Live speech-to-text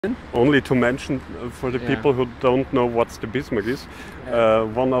Only to mention for the people who don't know what the Bismarck is,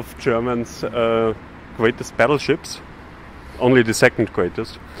 one of Germany's greatest battleships, only the second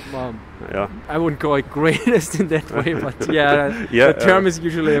greatest. Well, I wouldn't call it greatest in that way, but the term is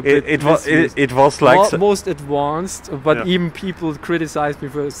usually a bit it was like most advanced, but even people criticized me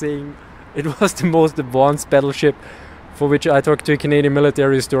for saying it was the most advanced battleship. For which I talked to a Canadian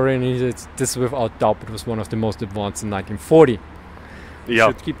military historian, and he said this without doubt it was one of the most advanced in 1940. You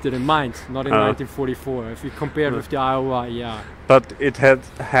should keep that in mind, not in 1944. If you compare it with the Iowa, But it had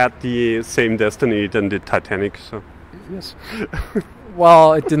the same destiny than the Titanic, so yes.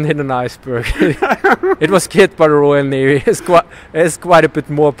 Well, it didn't hit an iceberg. It was hit by the Royal Navy. It's quite a bit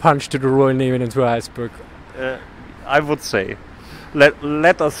more punch to the Royal Navy than to an iceberg. I would say.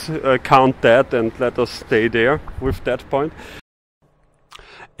 Let us count that and let us stay there with that point.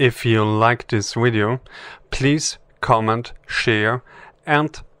 If you like this video, please comment, share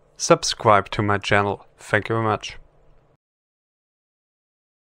and subscribe to my channel. Thank you very much.